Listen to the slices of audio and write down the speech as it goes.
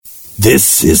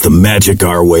This is the Magic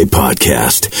Our Way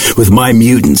podcast with my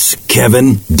mutants,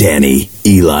 Kevin, Danny,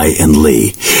 Eli, and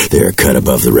Lee. They're cut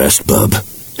above the rest, bub.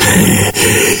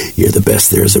 You're the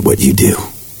best there is at what you do.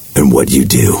 And what you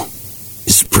do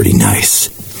is pretty nice.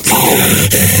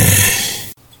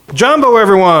 Jumbo,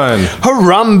 everyone!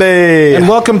 Harambe! And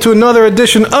welcome to another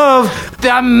edition of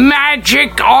The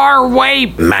Magic Our Way.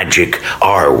 Magic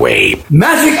Our Way.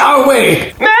 Magic Our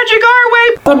Way. Magic Our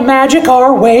Way. The Magic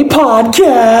Our Way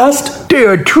podcast. They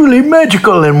are truly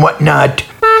magical and whatnot.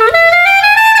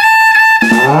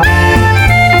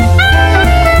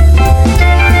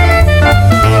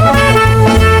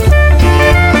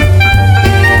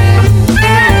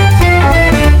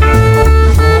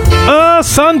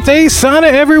 Asante Sana,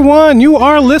 everyone. You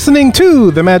are listening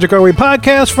to the Magic Our Way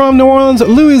podcast from New Orleans,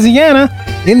 Louisiana,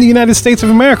 in the United States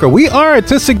of America. We are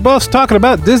artistic buffs talking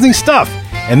about Disney stuff,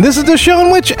 and this is the show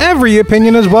in which every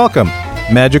opinion is welcome.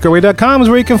 MagicOurWay.com is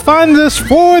where you can find us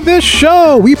for this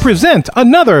show. We present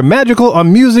another magical,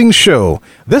 amusing show.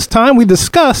 This time we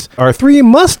discuss our 3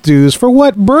 must-dos for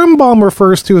what Birnbaum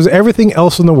refers to as everything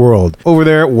else in the world over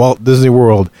there at Walt Disney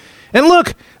World. And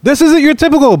look, this isn't your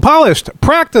typical polished,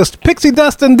 practiced Pixie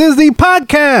Dust and Disney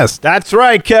podcast. That's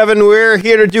right, Kevin. We're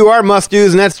here to do our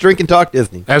must-dos, and that's drink and talk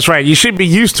Disney. That's right. You should be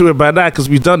used to it by now because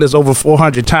we've done this over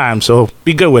 400 times, so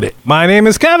be good with it. My name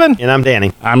is Kevin. And I'm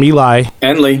Danny. I'm Eli.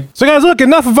 And Lee. So guys, look,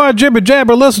 enough of our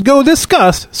jibber-jabber. Let's go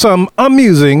discuss some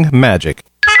amusing magic.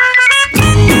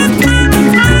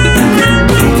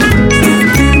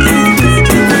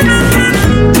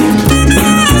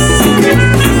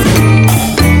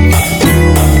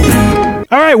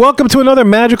 All right, welcome to another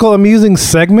magical, amusing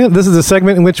segment. This is a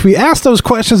segment in which we ask those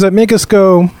questions that make us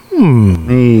go,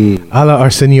 a la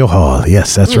Arsenio Hall.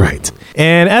 Yes, that's right.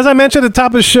 And as I mentioned at the top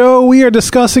of the show, we are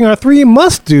discussing our 3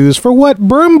 must-dos for what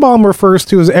Birnbaum refers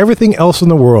to as everything else in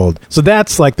the world. So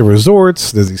that's like the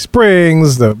resorts, Disney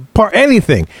Springs, the park,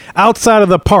 anything outside of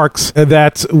the parks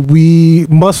that we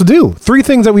must do. 3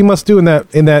 things that we must do in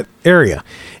that area.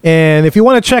 And if you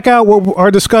want to check out what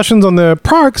our discussions on the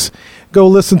parks, go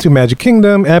listen to Magic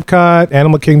Kingdom, Epcot,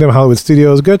 Animal Kingdom, Hollywood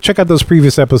Studios. Go check out those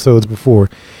previous episodes before.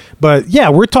 But yeah,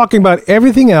 we're talking about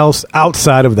everything else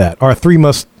outside of that. Our 3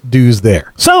 must-dos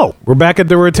there. So, we're back at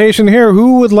the rotation here.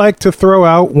 Who would like to throw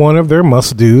out one of their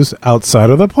must-dos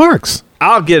outside of the parks?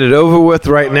 I'll get it over with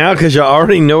right now because you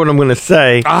already know what I'm going to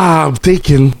say. I'm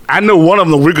thinking. I know one of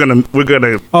them we're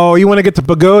gonna. Oh, you want to get the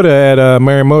pagoda at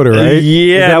Marimoto, right?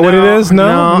 Yeah. Is that what it is?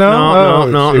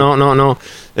 No.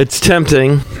 It's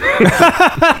tempting.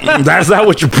 That's not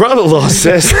what your brother-in-law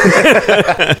says.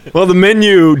 Well, the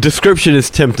menu description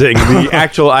is tempting. The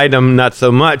actual item, not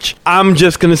so much. I'm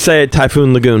just going to say it,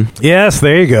 Typhoon Lagoon. Yes,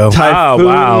 there you go.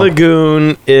 Typhoon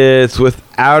Lagoon is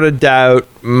without a doubt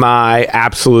my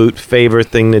absolute favorite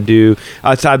thing to do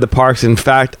outside the parks. In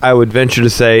fact, I would venture to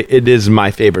say it is my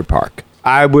favorite park.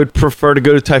 I would prefer to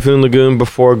go to Typhoon Lagoon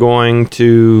before going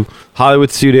to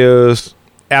Hollywood Studios,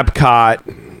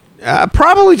 Epcot,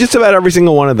 probably just about every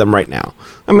single one of them right now.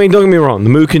 I mean, don't get me wrong, the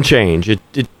mood can change.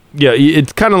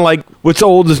 It's kind of like what's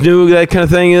old is new, that kind of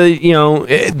thing.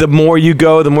 The more you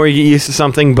go, the more you get used to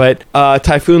something. But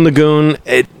Typhoon Lagoon,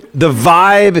 the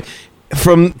vibe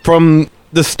from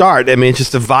the start, I mean, it's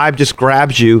just the vibe just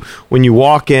grabs you when you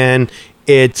walk in.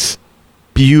 It's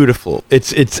beautiful.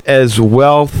 It's as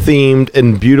well themed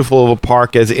and beautiful of a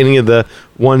park as any of the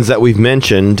ones that we've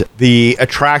mentioned. The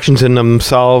attractions in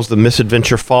themselves, the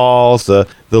Misadventure Falls, the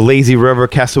Lazy River,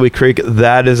 Castaway Creek,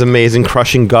 that is amazing.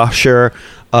 Crushing Gusher,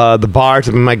 the bars.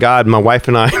 I mean, my God, my wife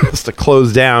and I must have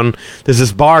closed down. There's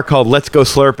this bar called Let's Go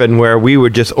Slurpin' where we were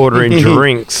just ordering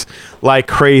drinks like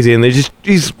crazy, and they're just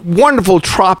these wonderful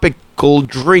tropical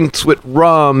drinks with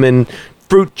rum and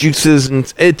fruit juices,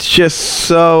 and it's just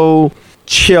so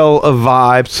chill a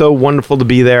vibe, so wonderful to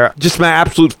be there. Just my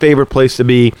absolute favorite place to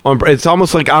be. It's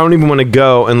almost like I don't even want to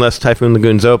go unless Typhoon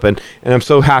Lagoon's open, and I'm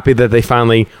so happy that they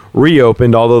finally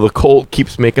reopened, although the cold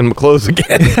keeps making them close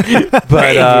again.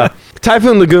 But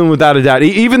Typhoon Lagoon, without a doubt,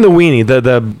 even the weenie,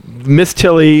 the Miss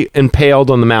Tilly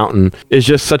impaled on the mountain is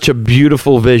just such a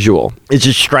beautiful visual. It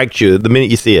just strikes you the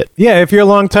minute you see it. Yeah, if you're a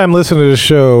long-time listener to the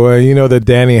show, you know that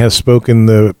Danny has spoken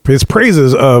his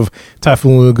praises of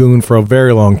Typhoon Lagoon for a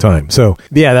very long time. So,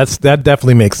 yeah, that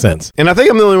definitely makes sense. And I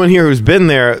think I'm the only one here who's been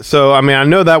there. So, I mean, I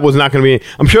know that was not going to be...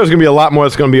 I'm sure there's going to be a lot more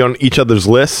that's going to be on each other's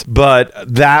lists. But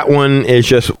that one is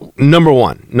just number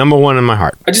one in my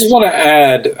heart. I just want to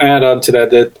add on to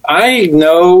that I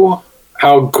know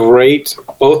how great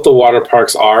both the water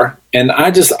parks are, and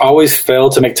I just always fail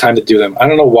to make time to do them. I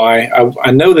don't know why. I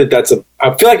know that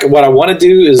I feel like what I want to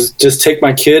do is just take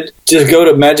my kid, just go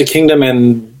to Magic Kingdom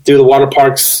and do the water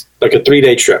parks like a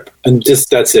 3-day trip, and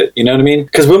just that's it. You know what I mean?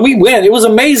 Because when we went, it was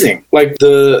amazing. Like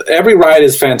every ride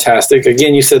is fantastic.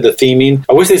 Again, you said the theming.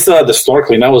 I wish they still had the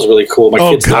snorkeling. That was really cool. My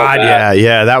kids loved that.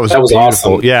 Yeah, that was beautiful.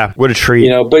 Awesome. Yeah, what a treat. You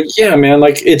know, but yeah, man,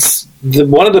 like it's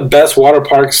one of the best water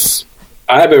parks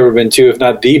I've ever been to, if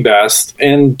not the best.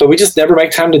 But we just never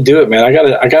make time to do it, man.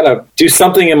 I gotta do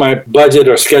something in my budget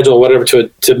or schedule, or whatever,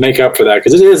 to make up for that,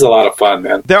 because it is a lot of fun,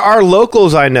 man. There are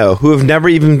locals I know who have never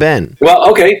even been. Well,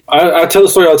 okay, I tell the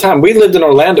story all the time. We lived in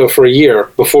Orlando for a year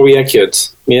before we had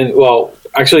kids.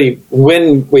 Actually,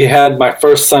 when we had my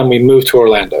first son, we moved to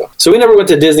Orlando. So we never went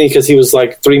to Disney because he was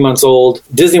like 3 months old.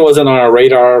 Disney wasn't on our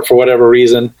radar for whatever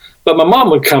reason. But my mom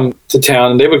would come to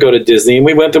town and they would go to Disney, and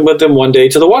we went with them one day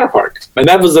to the water park. And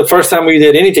that was the first time we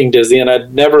did anything Disney, and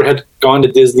I'd never had gone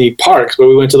to Disney parks, but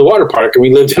we went to the water park and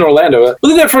we lived in Orlando. We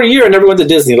lived there for a year and never went to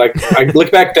Disney. Like, I look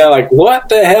back there like, what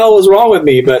the hell was wrong with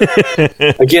me? But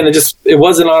again, it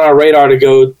wasn't on our radar to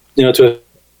go, to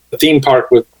a theme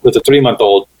park with a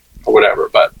 3-month-old or whatever.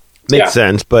 But Makes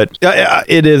sense, but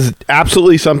it is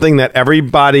absolutely something that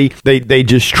everybody, they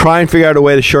just try and figure out a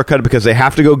way to shortcut it because they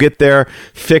have to go get their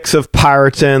fix of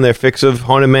Pirates Inn, their fix of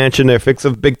Haunted Mansion, their fix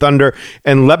of Big Thunder,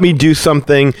 and let me do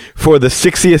something for the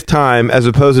 60th time as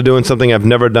opposed to doing something I've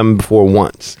never done before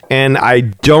once. And I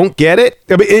don't get it.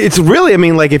 I mean, it's really,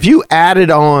 like if you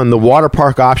added on the water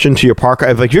park option to your park,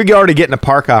 if you're already getting a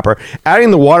park hopper,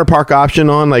 adding the water park option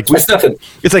on, like, it's nothing.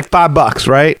 It's like $5,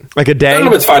 right? Like a day. I don't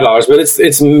know if it's $5, but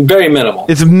it's very minimal.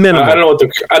 It's minimal. I don't know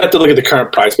I'd have to look at the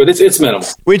current price, but it's minimal.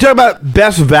 When you talk about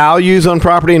best values on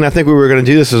property, and I think we were going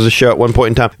to do this as a show at one point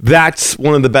in time, that's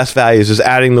one of the best values is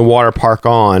adding the water park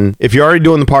on. If you're already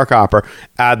doing the park hopper,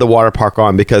 add the water park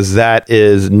on because that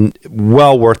is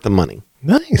well worth the money.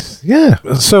 Nice. Yeah.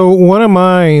 So one of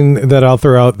mine that I'll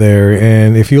throw out there,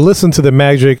 and if you listen to the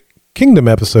Magic Kingdom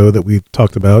episode that we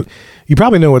talked about, you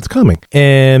probably know what's coming.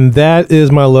 And that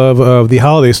is my love of the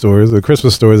holiday stores, the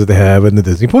Christmas stores that they have in the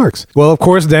Disney parks. Well, of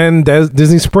course, then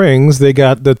Disney Springs, they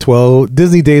got the 12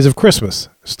 Disney Days of Christmas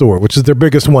store, which is their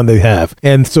biggest one they have.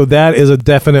 And so that is a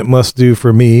definite must-do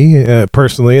for me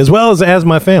personally, as well as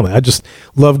my family. I just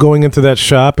love going into that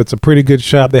shop. It's a pretty good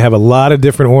shop. They have a lot of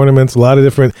different ornaments, a lot of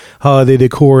different holiday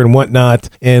decor and whatnot.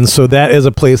 And so that is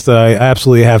a place that I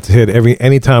absolutely have to hit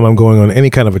anytime I'm going on any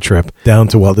kind of a trip down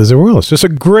to Walt Disney World. It's just a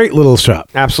great little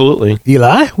shop. Absolutely.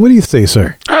 Eli, what do you say,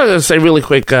 sir? I was going to say really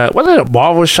quick, wasn't there a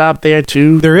Marvel shop there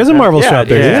too? There is a Marvel shop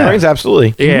there. Yeah, Springs,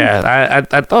 absolutely. Yeah,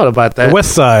 I thought about that. The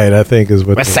West Side, I think, is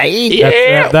what. West Side?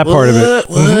 That part of it.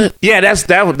 What? Yeah,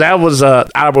 that was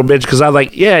honorable mention because I was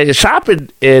like, shopping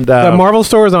in the Marvel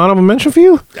store is an honorable mention for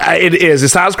you. It is. It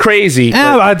sounds crazy.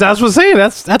 Yeah, that's what I'm saying.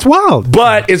 That's wild.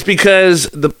 But it's because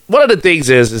one of the things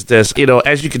is this.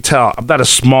 As you can tell, I'm not a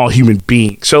small human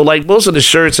being. So like most of the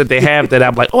shirts that they have that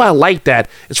I'm like, oh, I like that.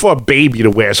 It's for a baby to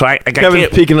wear. So I Kevin's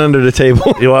peeking under the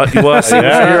table. You want to see?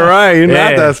 Yeah, you're right. You're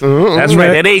not that. That's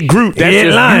right. That ain't Groot. That's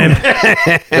just lying.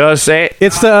 You know what I'm saying?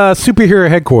 It's the superhero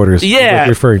headquarters. Yeah,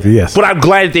 referring to, yes. But I'm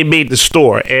glad that they made the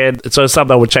store, and so it's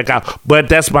something I would check out. But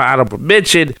that's my honorable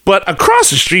mention. But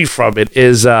across the street from it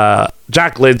is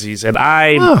Jock Lindsay's, and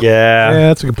yeah,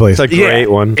 that's a good place. It's a great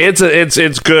one. It's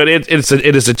good.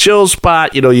 It is a chill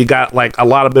spot. You got like a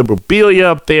lot of memorabilia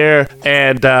up there,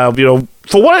 and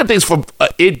for one of the things, for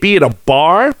it being a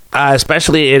bar,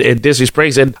 especially in Disney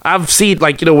Springs, and I've seen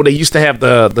when they used to have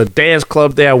the dance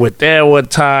club there. I went there one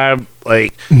time.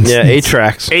 Like, yeah,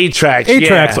 8-Tracks.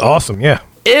 8-Tracks, awesome. Yeah,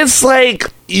 it's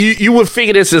like you would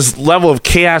figure this level of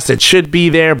chaos that should be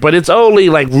there, but it's only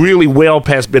like really well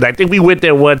past midnight. I think we went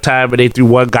there one time and they threw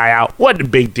one guy out. Wasn't a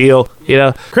big deal,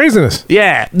 Craziness.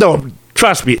 Yeah, no,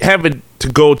 trust me, having to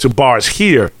go to bars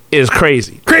here is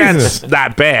crazy. Craziness. That's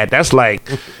not bad. That's like,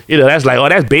 oh,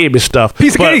 that's baby stuff.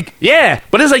 Piece of cake. Yeah,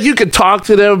 but it's like you can talk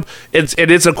to them.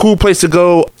 It's a cool place to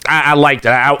go. I like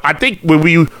that. I think when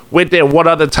we went there one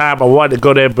other time, I wanted to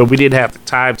go there, but we didn't have the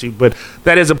time to. But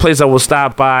that is a place I will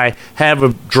stop by, have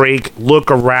a drink,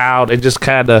 look around, and just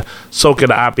kind of soak in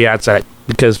the ambiance outside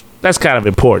because that's kind of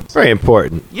important. Very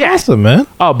important. Yeah. Awesome, man.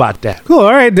 All about that. Cool.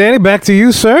 All right, Danny, back to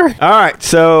you, sir. All right.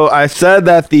 So I said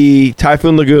that the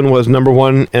Typhoon Lagoon was number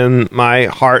one in my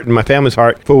heart and my family's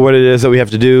heart for what it is that we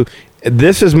have to do.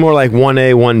 This is more like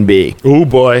 1A, 1B. Oh,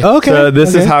 boy. Okay. So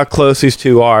this is how close these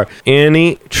two are.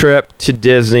 Any trip to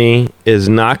Disney is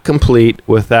not complete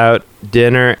without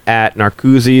dinner at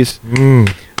Narcoossee's,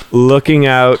 looking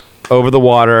out over the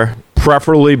water,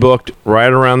 preferably booked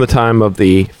right around the time of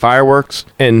the fireworks,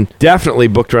 and definitely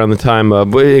booked around the time of,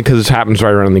 because it happens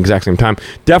right around the exact same time,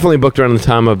 definitely booked around the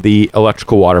time of the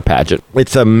electrical water pageant.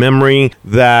 It's a memory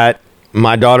that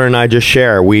my daughter and I just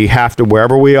share. We have to,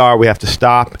 wherever we are, we have to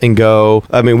stop and go.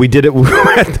 I mean, we did it. We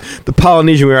were at the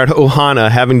Polynesian. We were at Ohana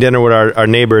having dinner with our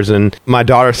neighbors, and my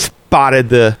daughter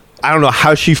spotted I don't know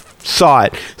how she saw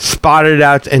it, spotted it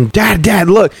out, and Dad,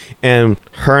 look. And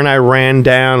her and I ran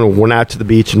down and went out to the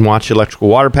beach and watched the electrical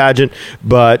water pageant.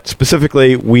 But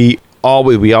specifically, we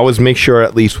always make sure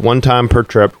at least one time per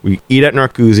trip we eat at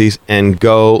Narcoossee's and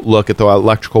go look at the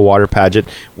electrical water pageant.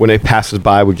 When it passes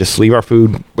by, we just leave our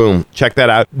food, boom, check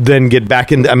that out, then get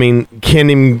back in. I mean,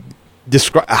 can't even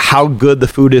describe how good the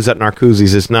food is at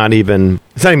Narcoossee's. It's not even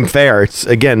fair. It's,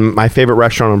 again, my favorite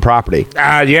restaurant on property.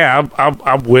 Yeah,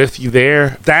 I'm with you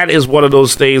there. That is one of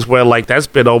those things where, like, that's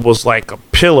been almost like a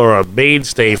pillar, a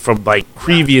mainstay from, like,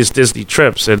 previous Disney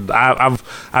trips. And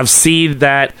I've seen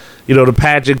that, you know, the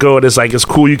pageant go, and it's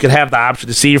cool. You can have the option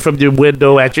to see it from your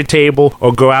window at your table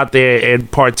or go out there and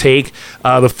partake.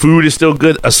 The food is still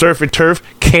good. A surf and turf,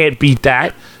 can't beat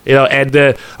that. You know, and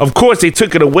of course they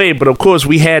took it away, but of course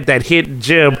we had that hidden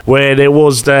gem where there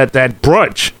was that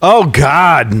brunch. Oh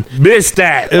God, missed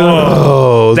that.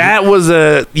 Oh, that was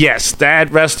that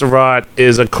restaurant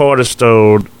is a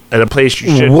cornerstone and a place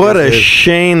you should. What a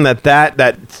shame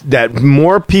that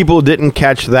more people didn't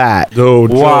catch that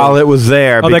while it was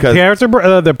there. Oh,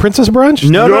 the princess brunch?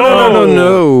 No.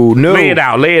 Lay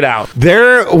it out.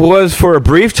 There was, for a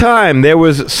brief time, there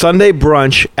was Sunday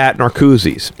brunch at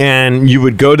Narcoossee's, and you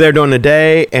would go there during the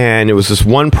day, and it was this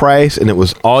one price, and it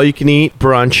was all you can eat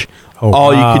brunch,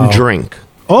 all you can drink.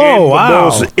 Oh,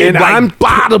 wow. And I'm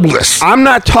bottomless. I'm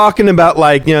not talking about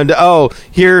like, you know,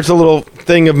 here's a little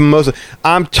thing of mimosa.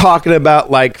 I'm talking about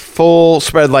like full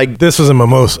spread. Like, this was a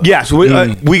mimosa. Yes, we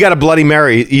got a Bloody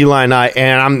Mary, Eli and I,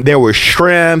 and there was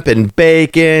shrimp and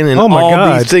bacon and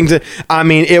these things. I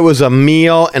mean, it was a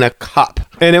meal and a cup.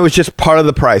 And it was just part of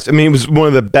the price. I mean, it was one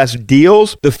of the best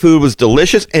deals. The food was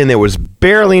delicious, and there was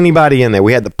barely anybody in there.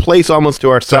 We had the place almost to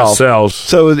ourselves.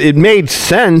 So it made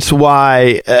sense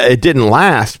why it didn't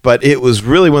last, but it was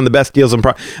really one of the best deals. I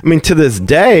mean, to this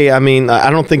day, I mean, I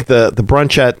don't think the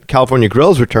brunch at California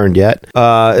Grill's returned yet.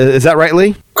 Is that right,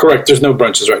 Lee? Correct. There's no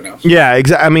brunches right now. Yeah,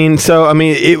 exactly. I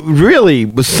mean, it really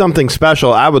was something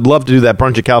special. I would love to do that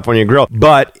brunch at California Grill,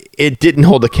 but it didn't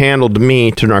hold a candle to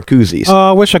me to Narcoossee's. Oh,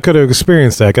 I wish I could have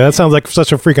experienced that. That sounds like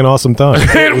such a freaking awesome time.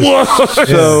 It was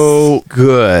so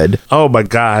good. Oh my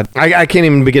God! I can't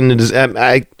even begin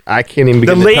to. I can't even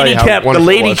begin to tell you how wonderful the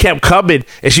lady kept coming,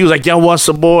 and she was like, "Y'all want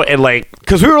some more?" And like,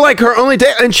 because we were like her only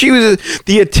day, and she was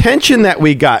the attention that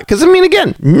we got. Because I mean,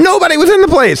 again, nobody was in the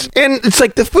place, and it's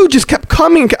like the food just kept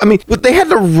coming. I mean, they had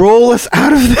to roll us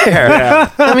out of there.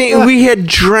 Yeah. I mean, we had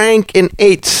drank and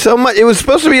ate so much. It was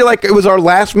supposed to be like it was our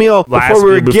last meal before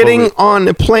we were getting on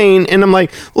the plane, and I'm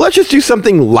like, let's just do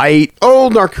something light. Oh,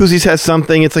 Narcoossee's has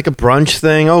something. It's like a brunch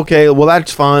thing. Okay, well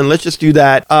that's fun. Let's just do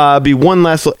that. Be one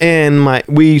less. And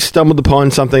we stumbled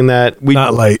upon something that we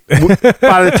not late.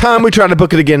 By the time we tried to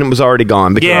book it again, it was already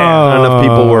gone because not enough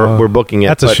people were booking it.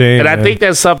 That's a shame. And I think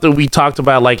that's something we talked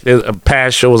about, like a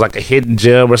past show was like a hidden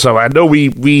gem or something. I know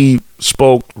we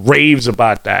spoke raves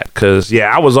about that because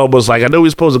I was almost like, I know we're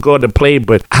supposed to go on the plane,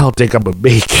 but I don't think I'm gonna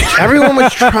make it. Everyone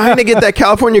was trying to get that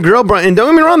California Grill brunch, and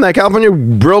don't get me wrong, that California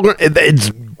Grill,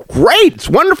 it's great, it's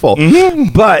wonderful,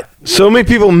 but so many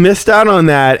people missed out on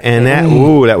that, and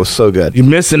that was so good. You're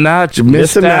missing out. You're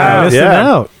missing out.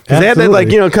 They had that, like,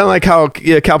 you know, kind of like how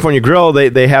California Grill,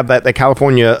 they have that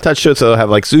California touch to it, so they'll have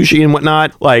like sushi and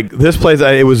whatnot. Like this place,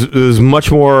 it was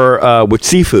much more with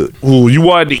seafood. Ooh, you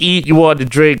wanted to eat, you wanted to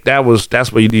drink.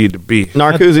 That's where you needed to be.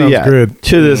 Narcoossee's, good.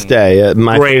 To this day,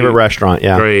 my favorite restaurant.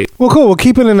 Yeah, great. Well, cool. Well,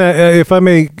 keeping in that, if I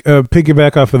may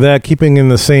piggyback off of that, keeping in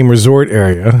the same resort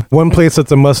area, one place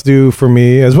that's a must-do for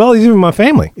me, as well as even my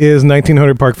family, is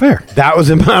 1900 Park Fair. That was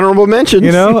an honorable mention.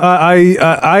 You know,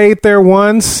 I ate there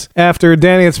once after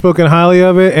Danny had spoken highly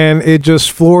of it, and it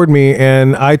just floored me,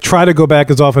 and I try to go back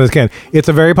as often as I can. It's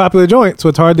a very popular joint, so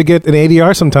it's hard to get an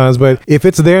ADR sometimes, but if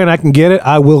it's there and I can get it,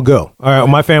 I will go. All right,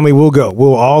 my family will go.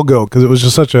 We'll all go, because it was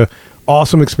just such a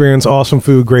awesome experience, awesome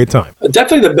food, great time.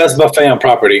 Definitely the best buffet on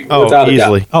property, without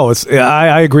easily. a doubt. Oh,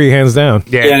 I agree, hands down.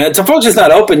 Yeah, and it's unfortunately it's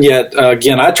not open yet.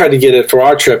 Again, I tried to get it for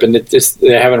our trip, and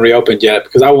they haven't reopened yet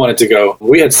because I wanted to go.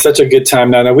 We had such a good time.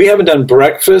 Now, we haven't done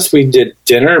breakfast. We did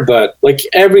dinner, but like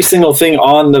every single thing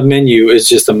on the menu is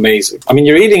just amazing. I mean,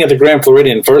 you're eating at the Grand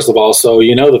Floridian, first of all, so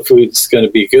you know the food's going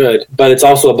to be good, but it's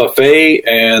also a buffet,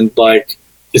 and like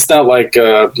it's not like,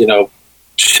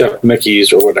 Chef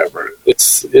Mickey's or whatever.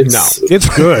 It's It's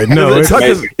good. No, There's a touch of-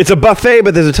 amazing. it's a buffet,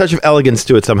 but there's a touch of elegance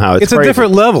to it somehow. it's a crazy.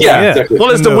 different level. Yeah, exactly. Well,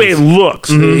 it's the way it looks.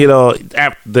 You know,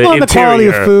 the Well, the quality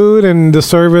interior. of food and the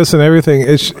service and everything.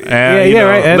 It's And, you know,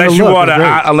 right. And Unless the you look want is a,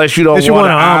 great. unless you don't Unless you want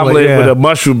want an an omelet omelet, yeah. with a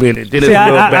mushroom in it. Then See, it's a I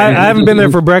little bad. haven't been there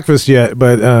for breakfast yet,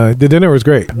 but the dinner was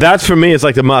great. That's for me. It's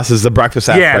like the must is the breakfast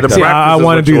aspect. Yeah, the of it. See, breakfast I is want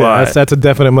what to do you that. want. That's a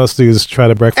definite must do is try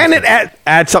the breakfast. and it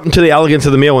adds something to the elegance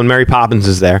of the meal when Mary Poppins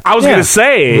is there. I was Yeah. going to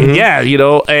say, yeah, you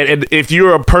know, and if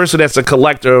you're a person that's a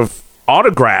collector of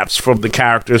autographs from the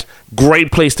characters,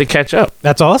 great place to catch up.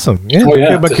 That's awesome. Yeah, Oh,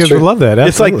 yeah, but that's kids true. would love that.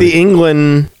 It's like Absolutely. the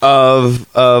England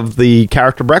of the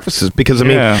character breakfasts because I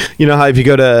mean, Yeah. you know how if you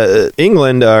go to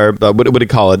England or what would they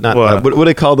call it? Not What? what do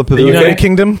they call the pavilion? United UK?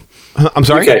 Kingdom. I'm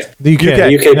sorry. UK. The UK. UK.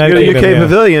 UK. You go to UK yeah.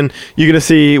 Pavilion, you're going to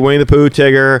see Winnie the Pooh,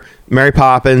 Tigger, Mary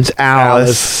Poppins,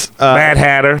 Alice. Mad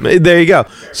Hatter. There you go.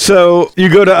 So you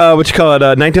go to,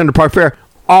 1900 Park Fair,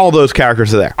 all those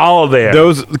characters are there. All there.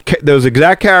 Those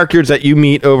exact characters that you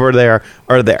meet over there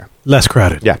are there. Less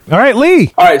crowded. Yeah. All right,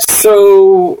 Lee. All right,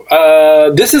 so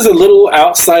this is a little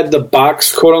outside the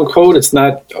box, quote unquote. It's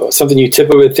not something you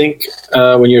typically would think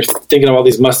when you're thinking of all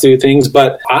these must-do things.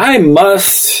 But I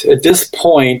must, at this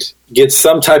point, get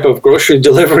some type of grocery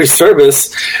delivery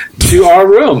service to our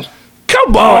room.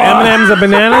 Come on. M&M's and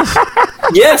bananas.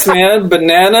 Yes, man,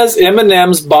 bananas,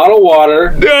 M&Ms, bottled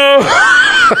water.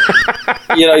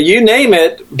 You know, you name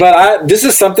it. But this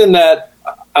is something that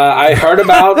I heard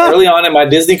about early on in my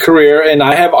Disney career, and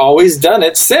I have always done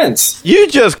it since. You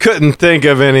just couldn't think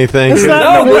of anything. It's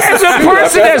not- No, this As is a true.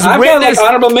 person that's I've got like witnessed-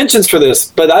 honorable mentions for this,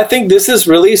 but I think this is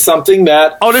really something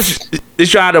that Oh, this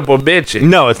your honorable mention.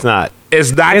 No, it's not.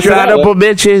 It's not It's your not. honorable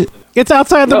mention. It's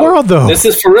outside the No, world, though. This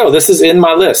is for real. This is in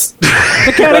my list.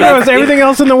 The category is everything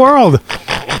else in the world.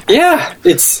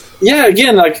 Yeah,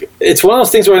 again, like it's one of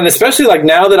those things where, and especially like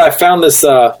now that I found this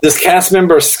this cast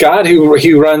member Scott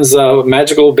who runs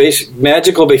Magical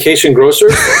Vacation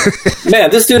Grocers. Man,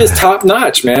 this dude is top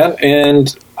notch, man,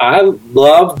 and I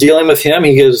love dealing with him.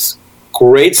 He gives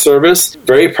great service,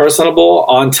 very personable,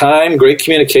 on time, great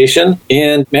communication,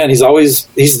 and man,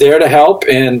 he's there to help.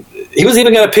 And he was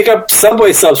even going to pick up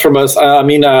Subway subs from us.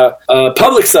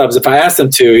 Public subs if I asked him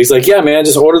to. He's like, yeah, man,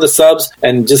 just order the subs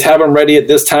and just have them ready at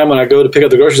this time when I go to pick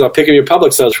up the groceries. I'll pick up your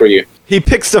Public subs for you. He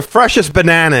picks the freshest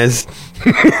bananas.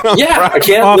 Yeah, I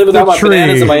can't Off live without the my tree.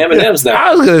 bananas and my M&Ms now.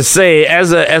 I was gonna say,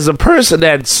 as a person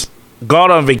that's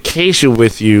gone on vacation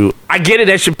with you, I get it.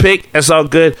 That's your pick. That's all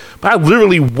good. But I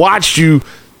literally watched you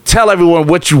tell everyone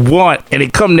what you want, and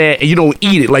it come there and you don't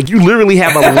eat it. Like you literally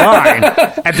have a line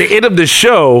at the end of the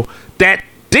show that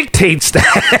dictates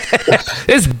that.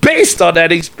 It's based on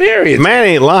that experience. Man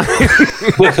ain't lying.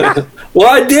 Well,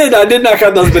 I did knock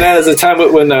out those bananas at the time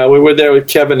when we were there with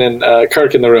Kevin and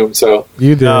Kirk in the room. So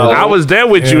You did. I was there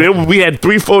with you. We had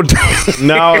 3-4 days.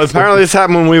 No, apparently this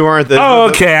happened when we weren't there. Oh,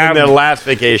 okay. In their last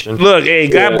vacation. Look, hey,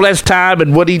 God Yeah. bless time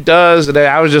and what he does. And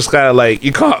I was just kind of like,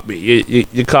 you caught me.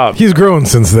 You caught me. He's grown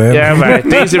since then. Yeah, right.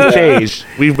 Things have changed.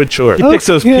 We've matured. He picks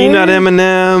those yeah. peanut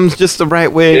M&Ms just the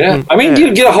right way. yeah, I mean,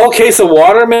 you get a whole case of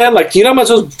water, man. Like, you know how much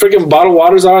those freaking bottled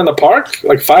waters are in the park?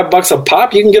 Like $5 a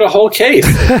pop. You can get a whole case.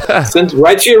 Send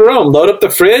right to your room. Load up the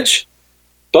fridge.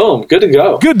 Boom, good to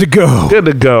go. Good to go. Good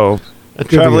to go. A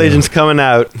travel to go. agent's coming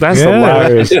out. That's Yeah.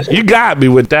 hilarious. You got me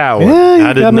with that one. Yeah, you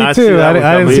I did got me not see too. that I one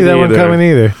didn't coming see that one either. coming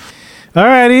either. All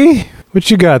righty. What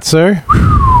you got, sir?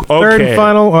 Third and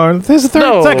final. This is third.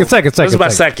 No, second. this is my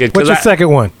second, 'cause What's your second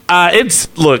one?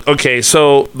 Okay,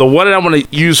 so the one that I'm going to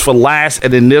use for last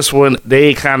and then this one,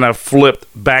 they kind of flipped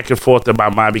back and forth in my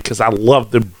mind because I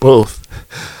love them both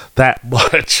that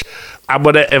much.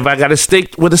 If I got to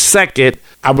stick with a second,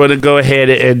 I'm going to go ahead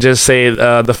and just say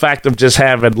the fact of just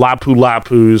having Lapu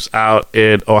Lapus out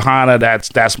in Ohana,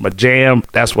 that's my jam.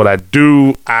 That's what I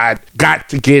do. I got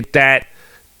to get that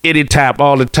anytime,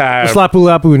 all the time. Slapu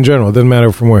Lapu in general. It doesn't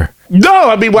matter from where. No,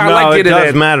 I mean, well, I No, like it getting does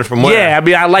it. matter from where. Yeah, I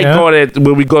mean, I like Yeah. going at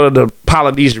when we go to the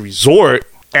Polynesian Resort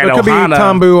at It could be Ohana.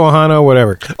 Tambu, Ohana,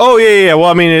 whatever. Oh, yeah. Well,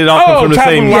 I mean, it all comes from the Tapu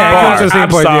same Yeah, it comes Bar. from the same I'm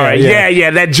point, sorry. yeah. Yeah,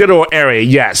 that general area.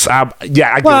 Yes. I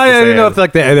get Well, what I you're didn't know saying. if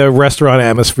like the restaurant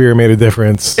atmosphere made a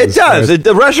difference. It does.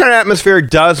 The restaurant atmosphere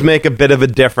does make a bit of a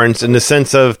difference in the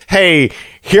sense of, hey,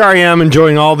 here I am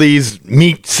enjoying all these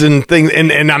meats and things,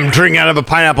 and I'm drinking out of a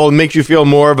pineapple. It makes you feel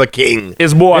more of a king.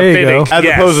 It's more There you authentic. go. As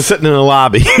yes. opposed to sitting in a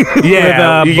lobby.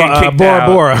 Yeah, with, you get kicked Bora out.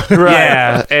 Bora.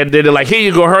 Yeah, and then they're like, "Here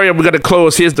you go, hurry up, we're gonna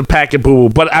close. Here's the packet, boo."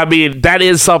 But I mean, that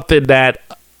is something that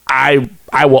I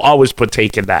I will always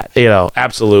partake in that.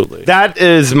 Absolutely. That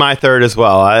is my third as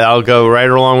well. I'll go right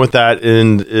along with that.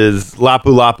 And is Lapu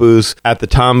Lapus at the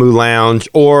Tamu Lounge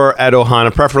or at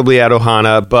Ohana, preferably at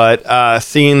Ohana. But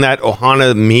seeing that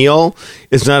Ohana meal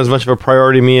is not as much of a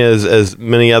priority to me as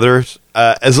many others.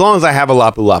 As long as I have a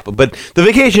Lapu Lapu. But the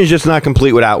vacation is just not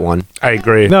complete without one. I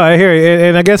agree. No, I hear you.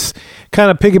 And I guess kind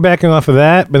of piggybacking off of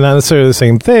that, but not necessarily the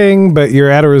same thing, but you're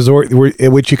at a resort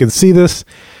in which you can see this.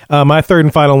 My third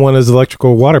and final one is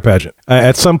electrical water pageant.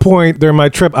 At some point during my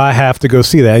trip, I have to go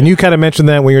see that. And you kind of mentioned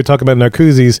that when you were talking about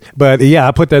Narcoossee's. But yeah,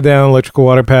 I put that down, electrical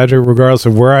water pageant, regardless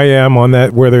of where I am on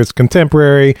that, whether it's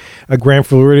contemporary, a Grand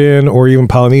Floridian, or even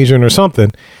Polynesian or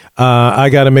something. I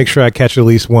got to make sure I catch it at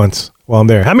least once while I'm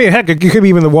there. I mean, heck, it could be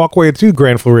even the walkway to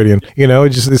Grand Floridian.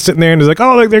 It's sitting there and it's like,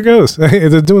 oh, look, there it goes.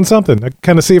 They're doing something. I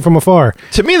kind of see it from afar.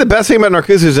 To me, the best thing about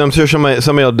Narcoossee's, I'm sure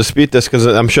somebody will dispute this because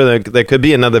I'm sure there could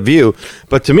be another view.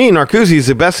 But to me, Narcoossee's,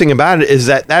 the best thing about it is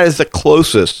that is the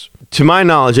closest, to my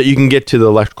knowledge, that you can get to the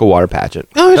electrical water pageant.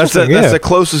 Oh, that's the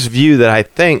closest view that I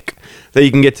think that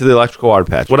you can get to the electrical water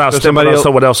pageant. Without stepping on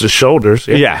someone else's shoulders.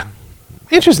 Yeah.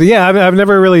 Interesting. Yeah, I've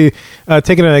never really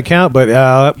taken it into account,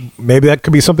 but maybe that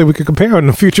could be something we could compare on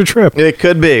a future trip. It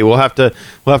could be. We'll have to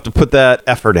put that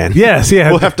effort in. Yes, yeah.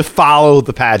 We'll have to follow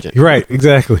the pageant. Right,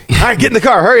 exactly. All right, get in the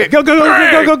car. Hurry. Go.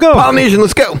 Polynesian,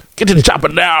 let's go. Get to the chopper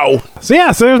now. So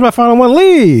there's my final one.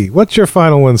 Lee, what's your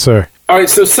final one, sir? All right,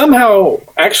 so somehow,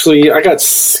 actually, I got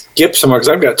skipped somewhere because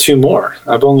I've got two more.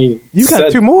 I've only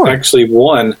got two more. Actually,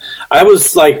 one. I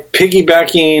was like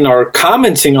piggybacking or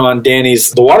commenting on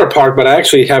Danny's the water park, but I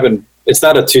actually haven't. It's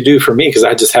not a to do for me because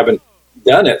I just haven't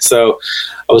done it. So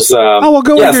I was. Go with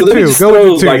your two.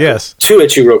 Go with your two. Yes, two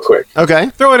at you real quick. Okay,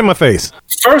 throw it in my face.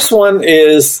 First one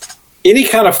is any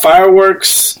kind of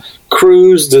fireworks,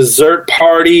 cruise, dessert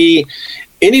party.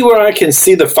 Anywhere I can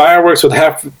see the fireworks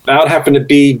without having to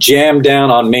be jammed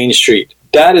down on Main Street.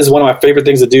 That is one of my favorite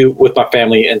things to do with my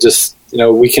family. And just,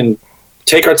 we can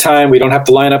take our time. We don't have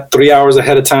to line up 3 hours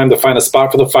ahead of time to find a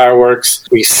spot for the fireworks.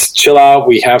 We chill out.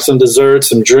 We have some desserts,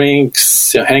 some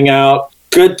drinks, hang out.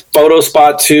 Good photo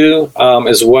spot, too,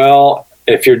 as well,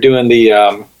 if you're doing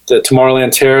the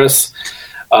Tomorrowland Terrace.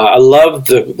 I love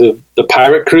the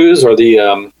pirate cruise or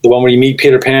the one where you meet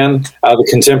Peter Pan, the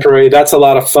contemporary. That's a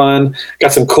lot of fun.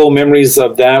 Got some cool memories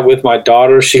of that with my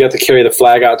daughter. She got to carry the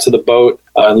flag out to the boat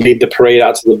and lead the parade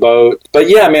out to the boat. But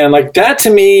yeah, man, like that to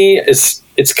me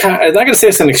it's kind of, I'm not going to say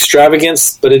it's an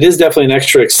extravagance, but it is definitely an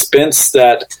extra expense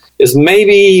that is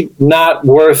maybe not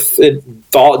worth it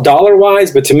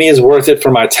dollar-wise, but to me is worth it for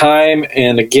my time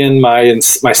and, again, my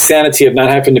sanity of not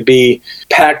having to be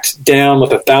packed down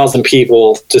with 1,000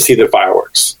 people to see the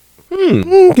fireworks.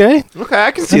 Okay,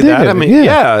 I can see that. I mean,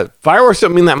 yeah, fireworks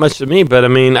don't mean that much to me, but I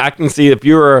mean, I can see if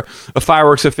you're a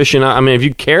fireworks aficionado. I mean, if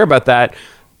you care about that,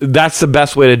 that's the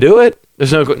best way to do it.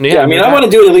 There's no. I mean, I want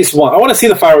to do it at least once. I want to see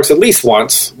the fireworks at least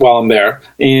once while I'm there,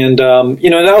 and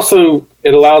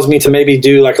it allows me to maybe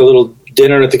do like a little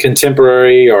dinner at the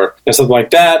Contemporary or something like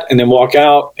that, and then walk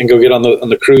out and go get on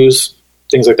the cruise,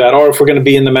 things like that. Or if we're going to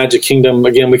be in the Magic Kingdom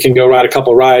again, we can go ride a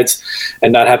couple rides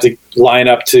and not have to line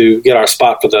up to get our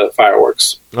spot for the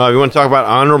fireworks. Oh, if you want to talk about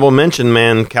honorable mention,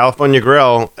 man, California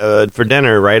Grill for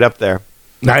dinner right up there.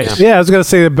 Nice. Yeah, I was going to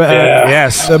say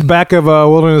the back of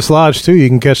Wilderness Lodge too. You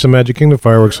can catch the Magic Kingdom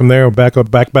fireworks from there. Back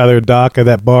by their dock at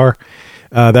that bar.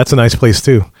 That's a nice place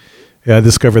too. Yeah, I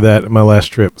discovered that in my last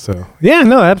trip. So yeah,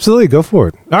 no, absolutely, go for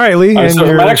it. All right, Lee.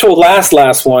 So my actual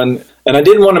last one, and I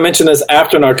didn't want to mention this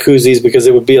after Narcoossee's because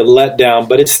it would be a letdown,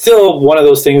 but it's still one of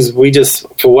those things we just,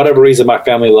 for whatever reason, my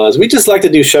family loves. We just like to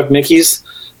do Chef Mickey's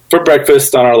for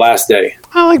breakfast on our last day.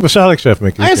 I like Chef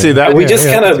Mickey's. I see that. We just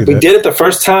we did it the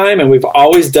first time, and we've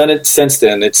always done it since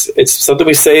then. It's something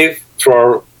we save for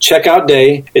our checkout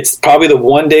day. It's probably the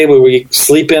one day where we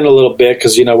sleep in a little bit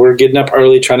because, we're getting up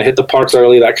early, trying to hit the parks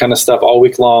early, that kind of stuff all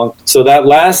week long. So that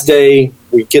last day,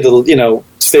 we get to,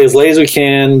 stay as late as we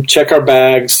can, check our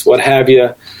bags, what have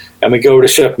you, and we go over to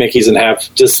Chef Mickey's and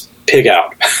have just pig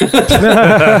out.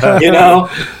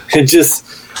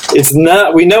 It's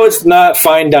not, we know it's not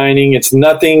fine dining. It's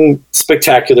nothing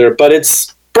spectacular, but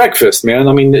it's breakfast, man.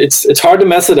 I mean, it's hard to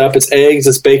mess it up. It's eggs,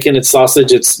 it's bacon, it's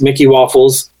sausage, it's Mickey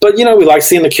waffles. But, we like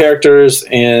seeing the characters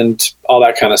and all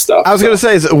that kind of stuff. I was going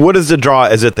to say, what is the draw?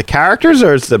 Is it the characters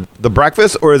or is it the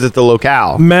breakfast or is it the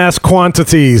locale? Mass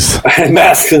quantities.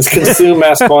 Consume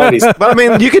mass quantities. But, I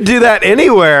mean, you could do that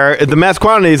anywhere. The mass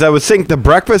quantities, I would think the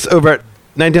breakfast over at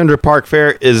 1900 Park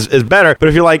Fair is better. But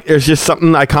if you're like, there's just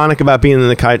something iconic about being in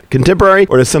the contemporary,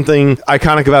 or there's something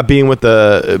iconic about being with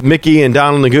the Mickey and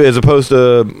Donald and Goofy as opposed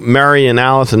to Mary and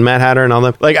Alice and Mad Hatter and all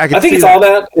them. Like, I think it's all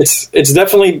that. It's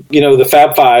definitely, the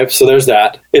Fab Five. So there's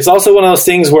that. It's also one of those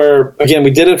things where, again,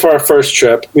 we did it for our first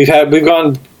trip. We've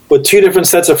gone with 2 different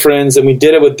sets of friends, and we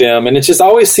did it with them, and it just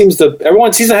always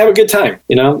everyone seems to have a good time.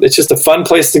 It's just a fun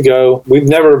place to go. We've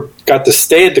never got to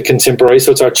stay at the Contemporary,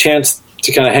 so it's our chance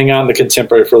to kind of hang out in the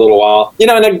Contemporary for a little while.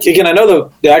 And again, I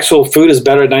know the actual food is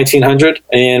better at 1900,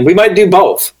 and we might do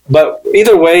both. But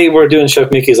either way, we're doing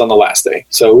Chef Mickey's on the last day.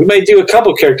 So we may do a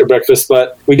couple character breakfasts,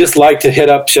 but we just like to hit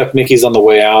up Chef Mickey's on the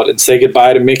way out and say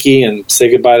goodbye to Mickey and say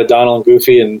goodbye to Donald and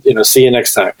Goofy and, see you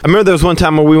next time. I remember there was one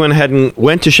time where we went ahead and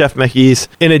went to Chef Mickey's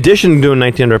in addition to doing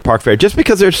 1900 Park Fair, just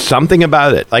because there's something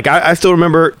about it. Like, I still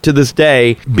remember to this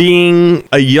day being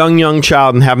a young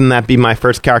child and having that be my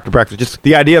first character breakfast. Just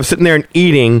the idea of sitting there and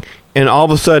eating, and all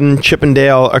of a sudden Chip and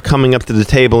Dale are coming up to the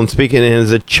table and speaking, and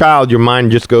as a child, your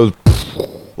mind just goes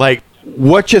like,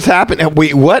 what just happened?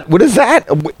 Wait, what is that?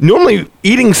 Normally,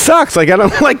 eating sucks. Like, I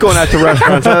don't like going out to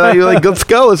restaurants. You're like, let's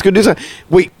go do something.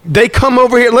 Wait, they come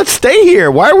over here. Let's stay here.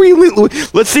 Why are we?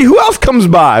 Let's see who else comes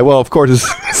by. Well, of course,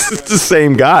 it's the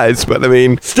same guys, but I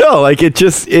mean, still, like,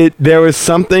 there was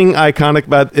something iconic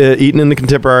about eating in the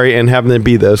Contemporary and having to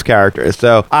be those characters.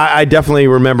 So I definitely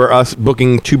remember us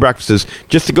booking 2 breakfasts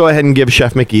just to go ahead and give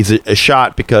Chef Mickey's a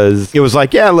shot, because it was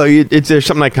like, yeah, look, there's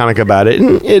something iconic about it,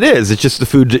 and it is. It's just the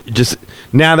food. Just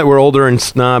now that we're older and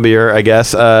snobbier, I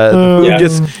guess, the food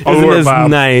just isn't as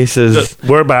nice as...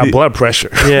 Worry about blood pressure.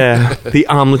 Yeah, the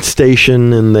omelet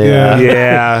station and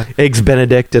the Eggs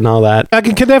Benedict and all that. I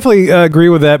can definitely agree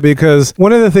with that, because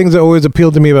one of the things that always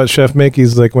appealed to me about Chef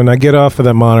Mickey's, like when I get off of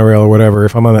that monorail or whatever,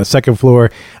 if I'm on that second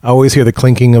floor, I always hear the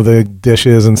clinking of the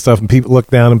dishes and stuff, and people look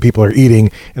down and people are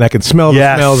eating, and I can smell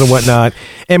the smells and whatnot.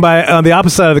 And on the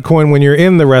opposite side of the coin, when you're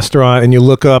in the restaurant and you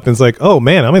look up and it's like, oh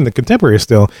man, I'm in the Contemporary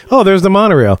still. Oh, there's the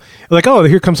monorail. Like, oh,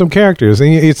 here come some characters.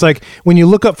 And it's like when you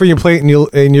look up for your plate and you're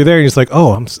there, and you're just like,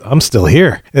 oh, I'm still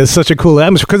here. It's such a cool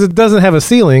atmosphere because it doesn't have a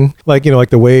ceiling like like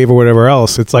the Wave or whatever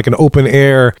else. It's like an open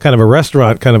air kind of a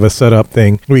restaurant kind of a setup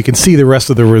thing where you can see the rest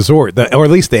of the resort, or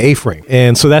at least the A-frame.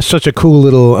 And so that's such a cool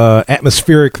little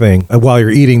atmospheric thing while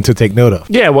you're eating to take note of.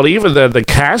 Yeah, well, even the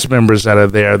cast members that are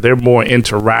there, they're more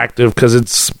interactive because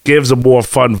it gives a more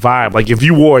fun vibe. Like if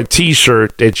you wore a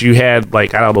T-shirt that you had,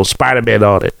 like, I don't know, Spider-Man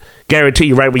on it, guarantee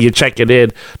you right when you're checking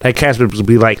in, that cast members will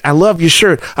be like, I love your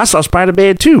shirt. I saw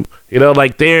Spider-Man too.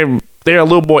 Like they're a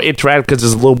little more interactive because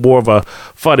it's a little more of a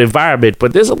fun environment.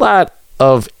 But there's a lot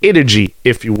of energy,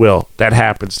 if you will, that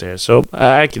happens there. So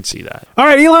I can see that. All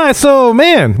right, Eli. So,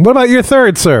 man, what about your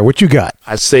third, sir? What you got?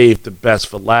 I saved the best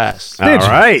for last. All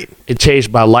right. It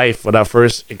changed my life when I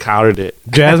first encountered it.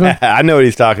 Jasmine? I know what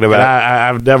he's talking about.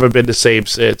 I've never been the same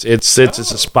since. It's a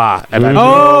spa.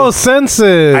 And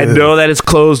Senses. I know that it's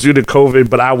closed due to COVID,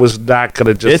 but I was not going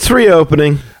to just... It's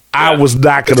reopening. I was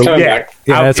not going to...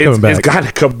 It's coming back. It's got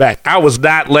to come back. I was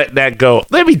not letting that go.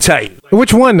 Let me tell you.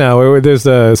 Which one now? There's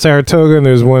Saratoga and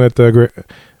there's one at the...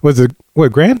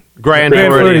 Grand? Grand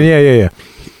Floridian. Yeah.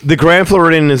 The Grand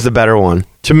Floridian is the better one.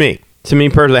 To me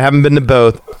personally. I haven't been to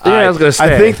both. Yeah, I was going to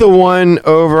say. I think the one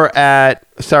over at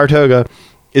Saratoga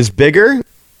is bigger.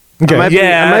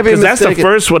 Okay. Because that's the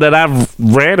first one that I've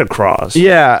ran across.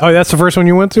 Yeah. Oh, that's the first one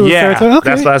you went to? Yeah, okay.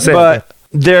 that's what I said. But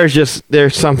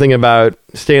there's something about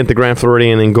staying at the Grand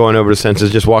Floridian and going over to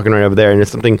Senses, just walking right over there, and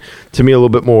there's something to me a little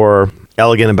bit more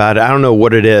elegant about it. I don't know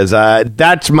what it is.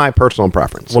 That's my personal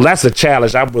preference. Well, that's a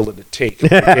challenge I'm willing to take.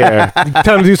 Yeah.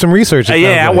 Time to do some research.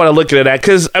 I want to look at that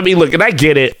because look, and I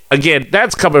get it. Again,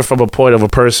 that's coming from a point of a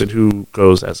person who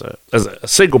goes as a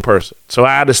single person. So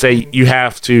I understand you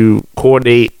have to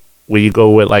coordinate when you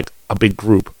go with like a big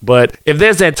group. But if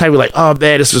there's that type of like, oh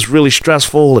man, this is really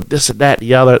stressful and this and that and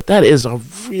the other, that is a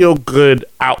real good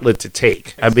outlet to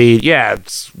take.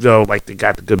 It's, like they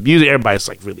got the good music. Everybody's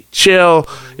like really chill.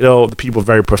 The people are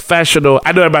very professional.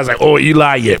 I know everybody's like, oh,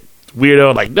 Eli, yeah,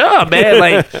 weirdo. Like, no, man.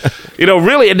 Like,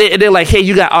 really. And they're like, hey,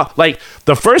 you got, like,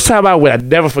 the first time I went, I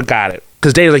never forgot it.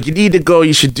 Because they're like, you need to go,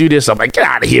 you should do this. I'm like, get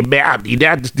out of here, man. I don't need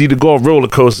that. I just need to go on roller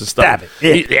coasters and stuff.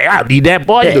 Yeah, I don't need that,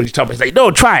 boy. He's talking. He's like,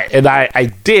 no, try it. And I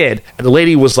did. And the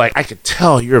lady was like, I could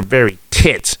tell you're a very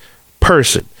tense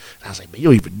person. And I was like, man, you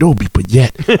don't even know me, but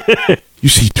yet you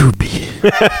see through me.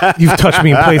 You've touched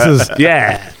me in places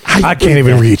I can't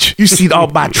even reach. You see all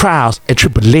my trials and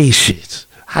tribulations.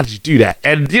 How did you do that?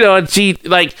 And, and she,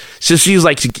 like, so she's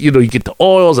like, you get the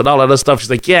oils and all that other stuff. She's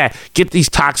like, yeah, get these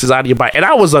toxins out of your body. And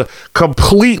I was a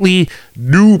completely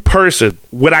new person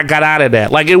when I got out of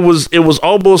that. Like, it was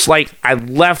almost like I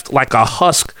left like a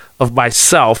husk of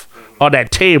myself on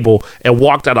that table and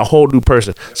walked out a whole new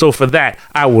person. So for that,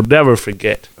 I will never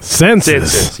forget.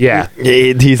 Senses. Yeah.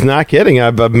 He's not kidding.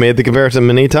 I've made the comparison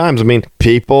many times. I mean,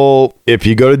 people, if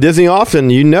you go to Disney often,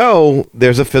 you know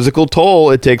there's a physical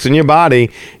toll it takes on your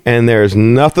body, and there's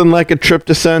nothing like a trip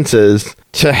to Senses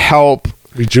to help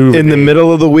in the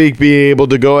middle of the week be able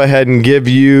to go ahead and give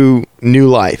you new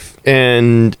life.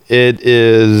 And it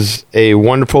is a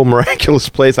wonderful, miraculous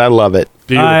place. I love it.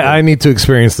 I need to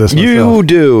experience this myself. You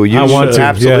do. You I want to.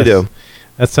 absolutely Yes. do.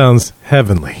 That sounds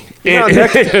heavenly.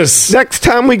 Next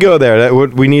time we go there,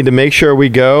 we need to make sure we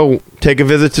go, take a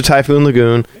visit to Typhoon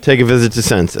Lagoon, take a visit to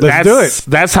Senses. Let's do it.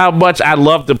 That's how much I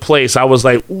love the place. I was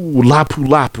like, ooh, Lapu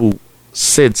Lapu,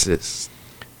 Senses.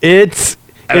 It's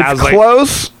I was like,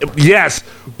 close. Yes,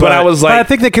 but I was But I like,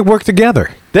 think they could work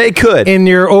together They could. in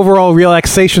your overall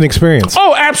relaxation experience.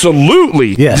 oh,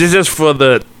 absolutely. Yes. Just for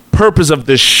the purpose of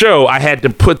this show, I had to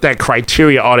put that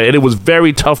criteria on it, and it was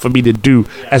very tough for me to do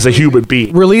as a human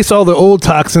being. Release all the old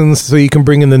toxins so you can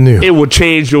bring in the new. It will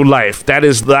change your life. That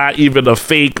is not even a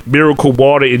fake Miracle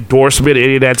Water endorsement,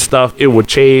 any of that stuff. It will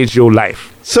change your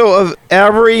life. So of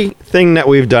everything that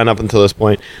we've done up until this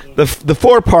point, the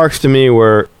 4 parks to me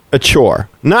were a chore.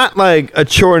 Not like a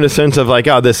chore in the sense of like,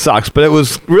 oh, this sucks, but it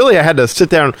was really, I had to sit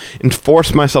down and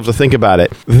force myself to think about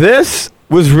it. This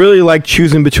was really like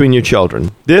choosing between your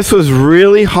children. This was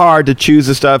really hard to choose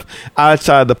the stuff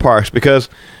outside the parks because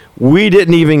we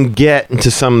didn't even get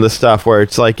into some of the stuff where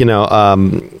it's like,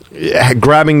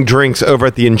 grabbing drinks over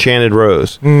at the Enchanted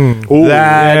Rose. Yeah,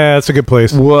 that's a good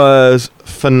place. Was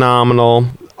phenomenal.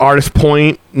 Artist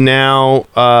Point now,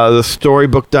 the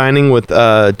storybook dining with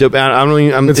dope. I don't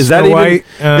even. It's Is that Snow even?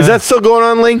 White, Is that still going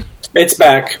on, Lee? It's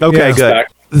back. Okay, Yeah. It's good.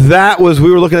 back. That was,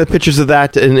 we were looking at pictures of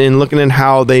that and looking at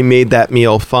how they made that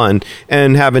meal fun,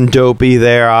 and having Dopey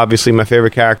there, obviously my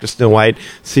favorite character, Snow White.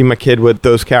 See my kid with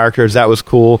those characters, that was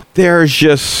cool. There's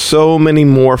just so many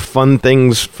more fun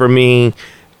things for me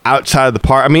outside of the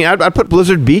park. I mean, I'd put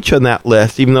Blizzard Beach on that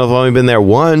list, even though I've only been there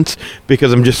once,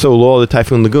 because I'm just so loyal to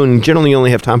Typhoon Lagoon and generally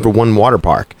only have time for one water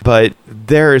park. But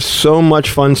there is so much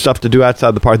fun stuff to do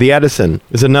outside the park. The Edison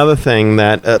is another thing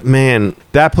that, man,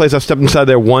 that place, I stepped inside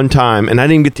there one time, and I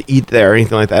didn't get to eat there or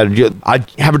anything like that. I'd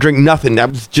have a drink, nothing.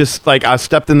 That was just like, I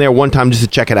stepped in there one time just to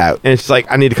check it out. And it's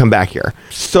like, I need to come back here.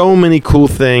 So many cool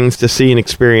things to see and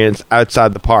experience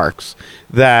outside the parks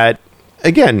that,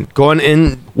 again, going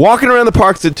in, walking around the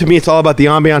parks, to me, it's all about the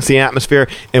ambiance, the atmosphere,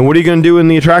 and what are you going to do when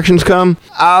the attractions come?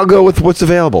 I'll go with what's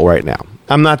available right now.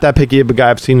 I'm not that picky of a guy.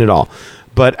 I've seen it all.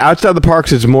 But outside the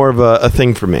parks is more of a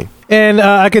thing for me. And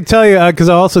I could tell you, because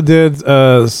I also did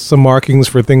some markings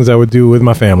for things I would do with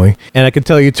my family. And I could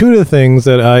tell you 2 of the things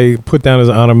that I put down as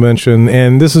an honorable mention,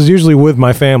 and this is usually with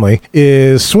my family,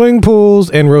 is swimming pools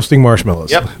and roasting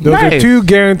marshmallows. Yep. Those are 2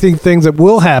 guaranteed things that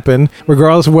will happen,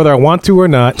 regardless of whether I want to or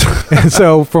not. And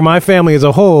so for my family as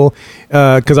a whole,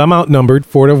 because I'm outnumbered,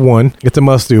 4-1, it's a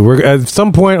must-do. At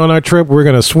some point on our trip, we're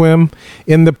going to swim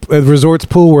in the resort's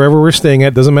pool, wherever we're staying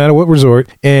at, doesn't matter what resort.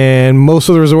 And most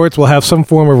of the resorts will have some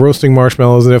form of roasting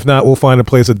marshmallows, and if not, we'll find a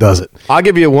place that does it. I'll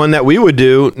give you one that we would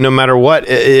do no matter what.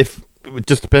 If it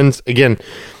just depends, again,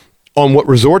 on what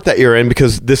resort that you're in,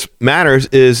 because this matters,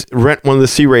 is rent one of the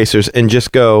sea racers and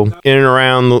just go in and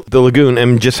around the lagoon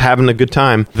and just having a good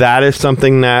time. That is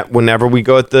something that whenever we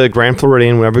go at the Grand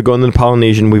Floridian, whenever we go into the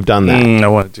Polynesian, we've done that. I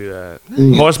want to do that.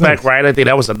 Horseback ride, I think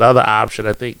that was another option.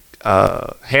 I think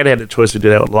Hannah had the choice to do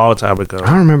that a long time ago. I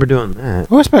don't remember doing that.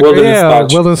 Horseback, Wilderness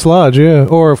Lodge. Wilderness Lodge, yeah.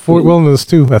 Or Fort Wilderness,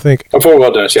 too, I think. Fort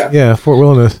Wilderness, yeah. Yeah, Fort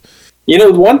Wilderness.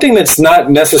 One thing that's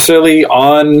not necessarily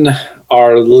on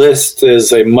our list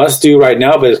is a must-do right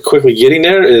now, but is quickly getting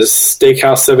there, is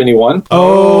Steakhouse 71.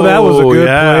 Oh, that was a good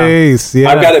yeah. place. Yeah.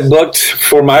 I've got it booked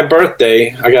for my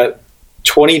birthday. I got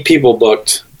 20 people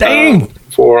booked. Dang.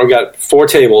 I got 4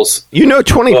 tables.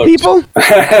 20 Booked. people?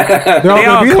 They're all They going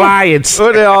are to be there? clients.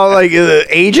 Are they all like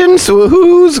agents?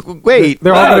 Wait.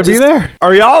 They're all going to be just- there?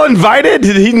 Are y'all invited?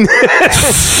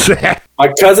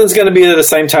 My cousin's going to be there the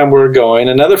same time we're going.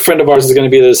 Another friend of ours is going to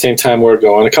be there the same time we're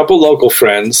going. A couple local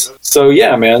friends. So,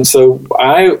 yeah, man. So,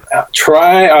 I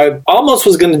almost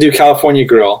was going to do California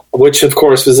Grill, which, of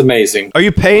course, was amazing. Are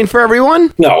you paying for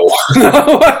everyone? No.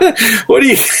 What do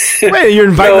you... Wait, you're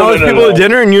inviting No, all these no, people no. to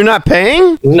dinner and you're not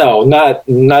paying? No, not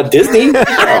Disney.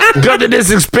 Go to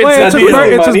this expensive. Wait, it's, That'd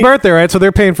be it's his money. birthday, right? So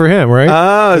they're paying for him, right?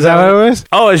 Oh, is that what it was?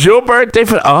 Oh, it's your birthday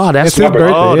for? Oh, that's It's his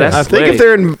birthday, Oh, yeah. that's I think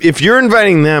sweet. if you're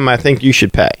inviting them, I think you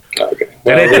should pay. Okay.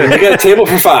 Well, we got a table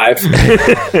for 5.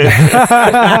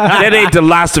 That ain't the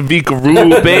Las Vegas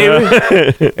rule, baby.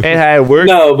 Ain't how it works.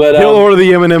 No, but He'll order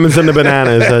the M&Ms and the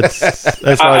bananas.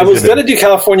 That's I was going to do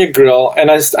California Grill, and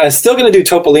I'm still going to do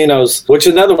Topolino's, which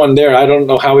is another one there. I don't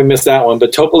know how we missed that one,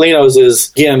 but Topolino's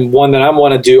is, again, one that I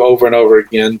want to do over and over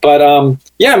again. But,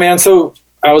 yeah, man, so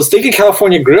I was thinking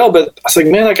California Grill, but I was like,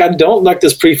 man, I don't like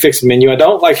this prefix menu. I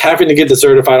don't like having to get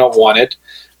dessert if I don't want it.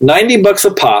 $90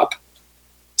 a pop.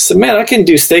 So, man, I can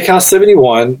do Steakhouse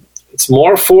 71. It's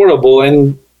more affordable,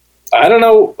 and I don't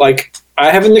know, like, I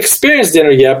haven't experienced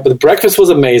dinner yet, but the breakfast was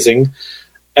amazing.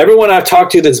 Everyone I've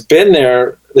talked to that's been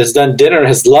there, that's done dinner,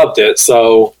 has loved it.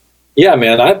 So, yeah,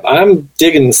 man, I'm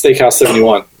digging Steakhouse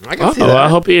 71. I can see that. I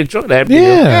hope you enjoyed that.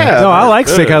 Yeah. No, I like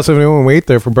Steakhouse 71 when we ate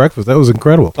there for breakfast. That was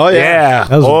incredible. Oh, yeah.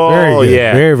 That was very good.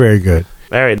 Yeah. Very, very good.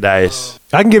 Very nice.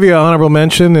 I can give you an honorable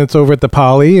mention. It's over at the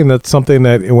Poly, and that's something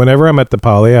that whenever I'm at the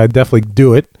Poly, I definitely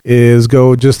do it, is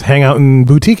go just hang out in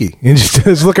Boutique and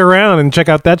just look around and check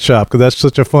out that shop, because that's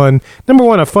such a fun, number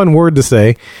one, a fun word to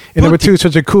say, and number two,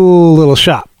 such a cool little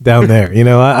shop down there. You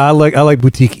know, I like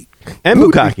Boutique. And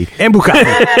Bukkake. And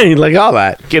Bukkake. Like all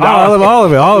that. all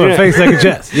of it. Face like a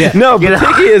chest. Yeah. No,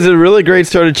 Boutique is a really great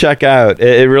store to check out.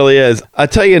 It really is. I'll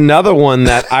tell you another one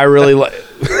that I really like.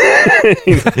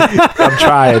 I'm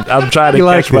trying to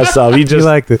catch myself. He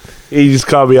liked it. He just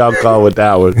called me on call with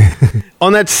that one.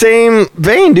 On that same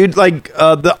vein, dude, like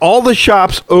all the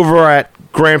shops over at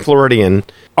Grand Floridian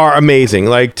are amazing.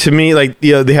 Like, to me, like,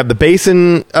 you know, they have the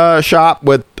basin shop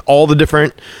with all the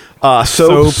different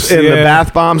soaps and the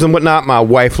bath bombs and whatnot. My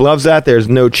wife loves that. There's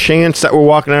no chance that we're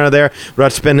walking out of there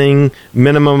without spending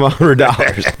minimum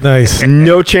 $100. Nice.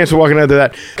 No chance of walking out of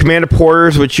that. Commander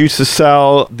Porter's, which used to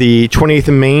sell the 28th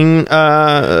and Main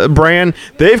brand,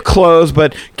 they've closed,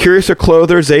 but Curiouser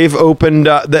Clothers, they've opened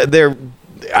they're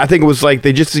I think it was like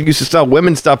they just used to sell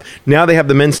women's stuff. Now they have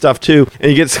the men's stuff too,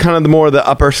 and you get kind of the more of the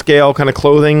upper scale kind of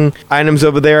clothing items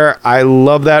over there. I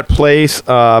love that place.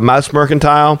 Mouse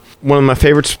Mercantile, one of my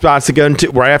favorite spots to go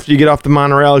into. Right after you get off the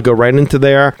monorail, go right into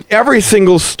there. Every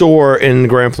single store in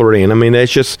Grand Floridian. I mean,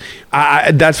 it's just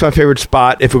that's my favorite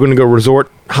spot if we're going to go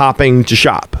resort hopping to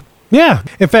shop. Yeah.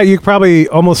 In fact, you could probably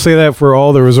almost say that for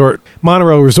all the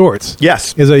monorail resorts.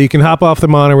 Yes. Is that you can hop off the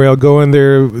monorail, go in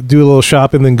there, do a little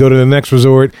shopping, then go to the next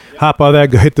resort, hop out of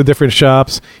that, go hit the different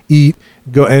shops, eat,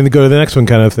 go to the next one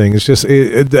kind of thing. It's just,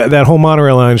 that whole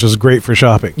monorail line is just great for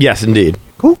shopping. Yes, indeed.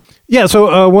 Cool. Yeah,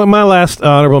 so one of my last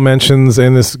honorable mentions,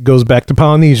 and this goes back to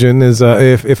Polynesian, is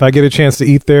if I get a chance to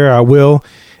eat there, I will,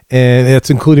 and it's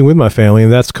including with my family,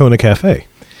 and that's Kona Cafe.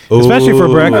 Especially for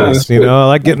breakfast, you know, I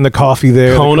like getting the coffee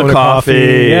there. Kona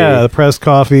coffee. Yeah, the pressed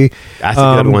coffee. That's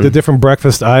a good one. The different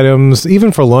breakfast items.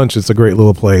 Even for lunch, it's a great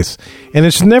little place. And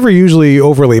it's never usually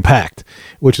overly packed,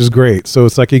 which is great. So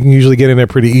it's like you can usually get in there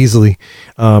pretty easily.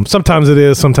 Sometimes it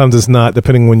is, sometimes it's not,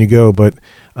 depending when you go. But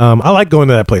I like going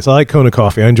to that place. I like Kona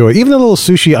Coffee. I enjoy it. Even the little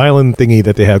sushi island thingy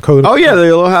that they have. The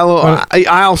little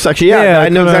aisle section. Yeah, I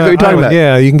know exactly what you're talking about.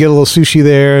 Yeah, you can get a little sushi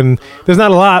there. And there's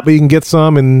not a lot, but you can get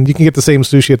some. And you can get the same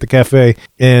sushi at the cafe.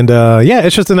 And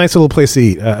it's just a nice little place to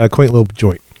eat. A quaint little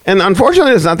joint. And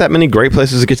unfortunately, there's not that many great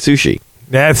places to get sushi.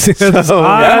 That's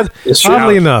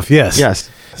oddly enough, yes. Yes.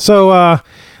 So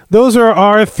those are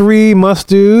our 3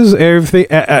 must-dos. Everything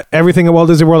at Walt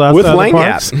Disney World outside with of the Lagniappe.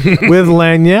 parks. With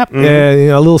Lagniappe.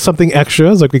 A little something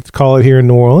extra, as like we call it here in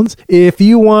New Orleans. If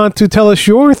you want to tell us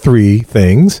your 3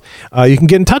 things, you can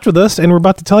get in touch with us, and we're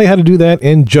about to tell you how to do that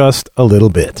in just a little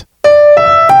bit.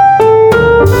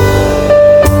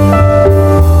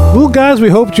 Well, guys, we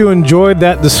hoped you enjoyed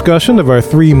that discussion of our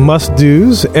 3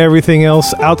 must-dos, everything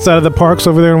else outside of the parks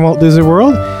over there in Walt Disney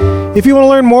World. If you want to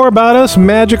learn more about us,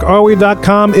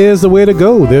 magicourway.com is the way to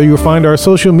go. There you'll find our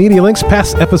social media links,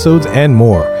 past episodes, and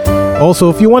more. Also,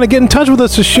 if you want to get in touch with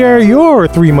us to share your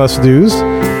 3 must-dos,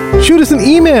 shoot us an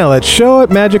email at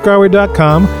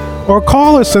show@magicourway.com or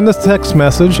call or send us a text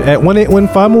message at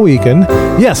 1-815-MOHICAN.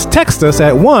 Yes, text us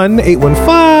at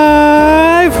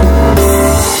 1-815...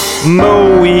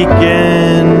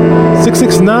 Mohican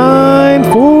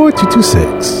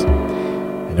 669-4226.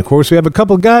 And of course, we have a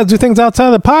couple of guys do things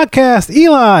outside of the podcast.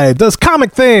 Eli does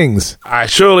comic things. I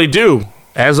surely do.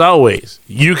 As always,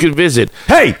 you can visit.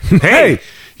 Hey!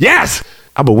 Yes!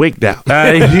 I'm awake now.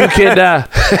 You can.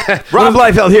 Rob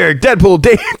Liefeld here. Deadpool,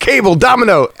 Cable,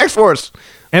 Domino, X-Force.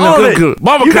 And all a good.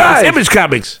 Marvel You Comics, guys. Image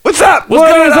Comics. What's up? What's What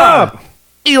going is on? up?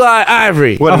 Eli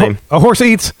Ivory. What a name? A horse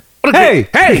eats. Hey!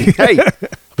 Hey! Hey!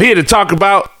 I'm here to talk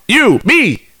about you,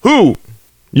 me, who?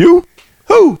 You?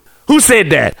 Who? Who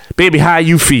said that? Baby, how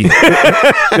you feel?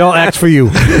 Y'all act for you.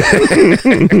 At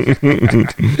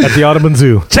the Audubon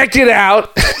Zoo. Check it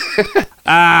out.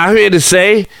 I'm here to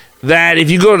say that if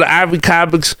you go to the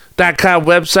ivorycomics.com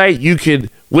website, you can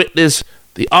witness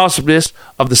the awesomeness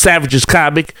of the Savages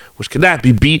comic, which cannot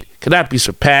be beat, cannot be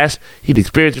surpassed. You'd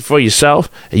experience it for yourself,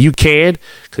 and you can,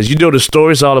 because you know the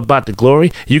story's all about the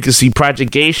glory. You can see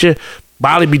Project Geisha,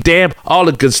 Molly be damned, all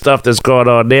the good stuff that's going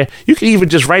on there. You can even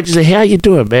just write and say, hey, how you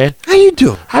doing, man? How you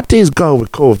doing? How things going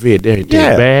with COVID and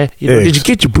everything, man? You know, did you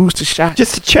get your booster shot?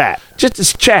 Just a chat. Just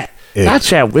a chat. I'll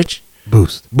chat with you.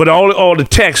 Boost. But all the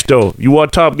text, though. You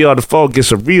want to talk to me on the phone, get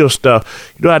some real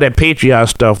stuff. You know how that Patreon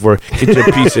stuff works. Get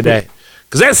your piece of that.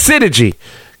 Because that's synergy.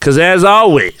 Because as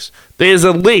always, there's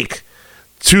a link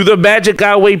to the Magic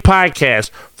Our Way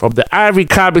podcast from the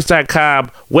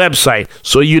ivorycomics.com website,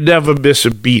 so you never miss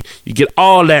a beat. You get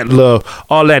all that love,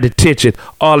 all that attention,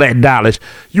 all that knowledge.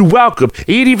 You're welcome.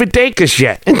 You ain't even thank us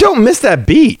yet. And don't miss that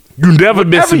beat. You never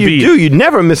miss a Whatever beat. you do, you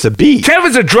never miss a beat.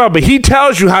 Kevin's a drummer. He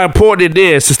tells you how important it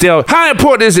is to stay on. How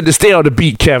important is it to stay on the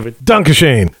beat, Kevin?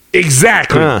 Dunkashane.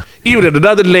 Exactly. Even in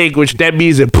another language, that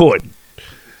means important.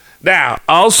 Now,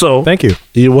 also, Thank you.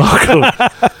 you're welcome.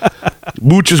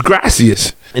 Muchas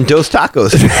gracias. And those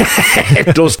tacos.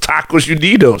 Those tacos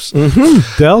unidos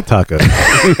Del Taco.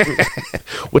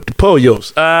 with the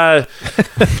pollos.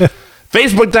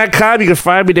 Facebook.com, you can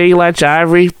find me there, Eli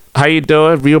Ivory. How you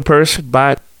doing? Real person.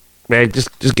 But, man, just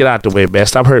get out the way, man.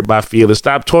 Stop hurting my feelings.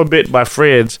 Stop tormenting my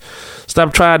friends.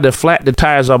 Stop trying to flatten the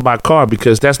tires on my car,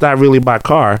 because that's not really my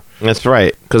car. That's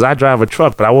right. Because I drive a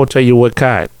truck, but I won't tell you what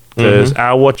kind. Because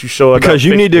I want you showing up. Because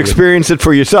you need to fixing it. experience it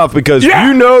for yourself, because Yeah.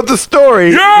 you know the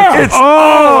story. Yeah. It's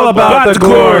All about the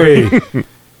glory.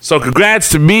 So congrats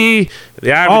to me,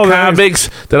 the All Ivory the Comics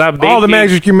that I'm making. All the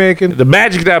magic you're making. The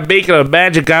magic that I'm making on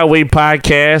Magic Our Way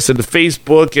podcast, and the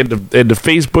Facebook and the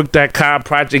Facebook.com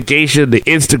Project Geisha, the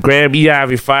Instagram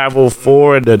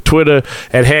EIV504, and the Twitter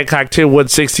at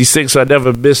Hancock10166, so I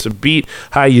never miss a beat.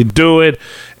 How you doing?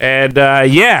 And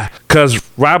because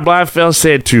Rob Liefeld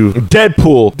said to.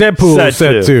 Deadpool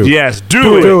said to. Yes,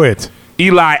 do it.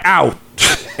 Eli out.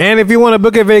 And if you want to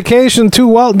book a vacation to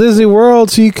Walt Disney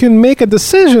World so you can make a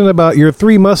decision about your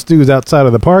 3 must-dos outside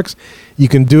of the parks, you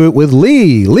can do it with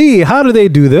Lee. Lee, how do they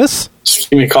do this? Just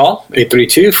give me a call,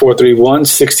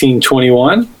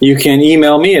 832-431-1621. You can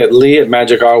email me at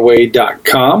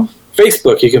lee@magicourway.com.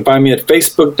 Facebook, you can find me at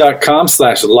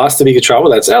facebook.com/Lastovica Travel.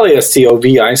 That's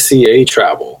LASTOVICA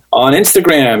Travel. On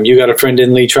Instagram, you got a friend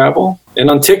in Lee Travel. And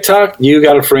on TikTok, you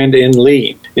got a friend in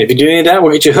Lee. If you do any of that,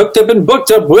 we'll get you hooked up and booked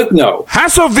up with no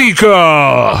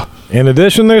Hasselvika. In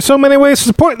addition, there's so many ways to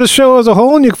support the show as a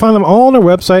whole, and you can find them all on our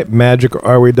website,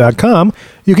 magicourway.com.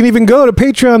 You can even go to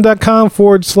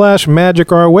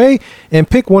patreon.com/magicourway and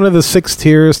pick one of the 6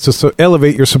 tiers to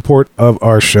elevate your support of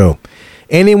our show.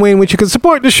 Any way in which you can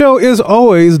support the show is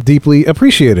always deeply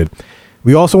appreciated.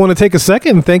 We also want to take a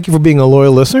second and thank you for being a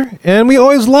loyal listener. And we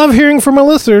always love hearing from our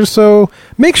listeners, so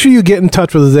make sure you get in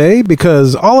touch with us today,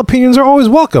 because all opinions are always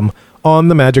welcome on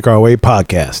the Magic Our Way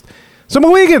podcast. So,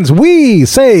 Mohegans, we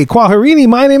say Quaharini.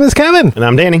 My name is Kevin. And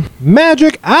I'm Danny.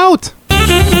 Magic out.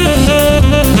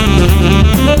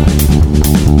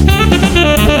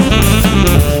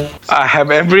 I have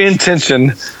every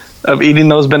intention of eating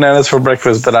those bananas for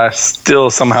breakfast, but I still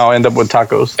somehow end up with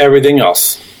tacos. everything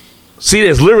else. See,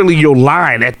 there's literally your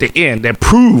line at the end that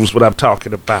proves what I'm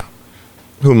talking about.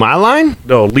 Who, my line?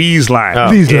 No, Lee's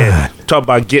line. Lee's line. Talk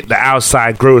about getting the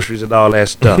outside groceries and all that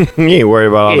stuff. You ain't worried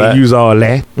about all that. Use all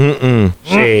that.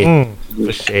 Shade.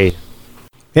 For shade.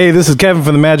 Hey, this is Kevin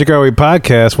from the Magic Our Way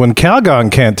podcast. When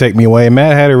Calgon can't take me away,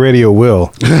 Mad Hatter Radio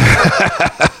will.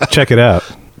 Check it out.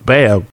 Bam.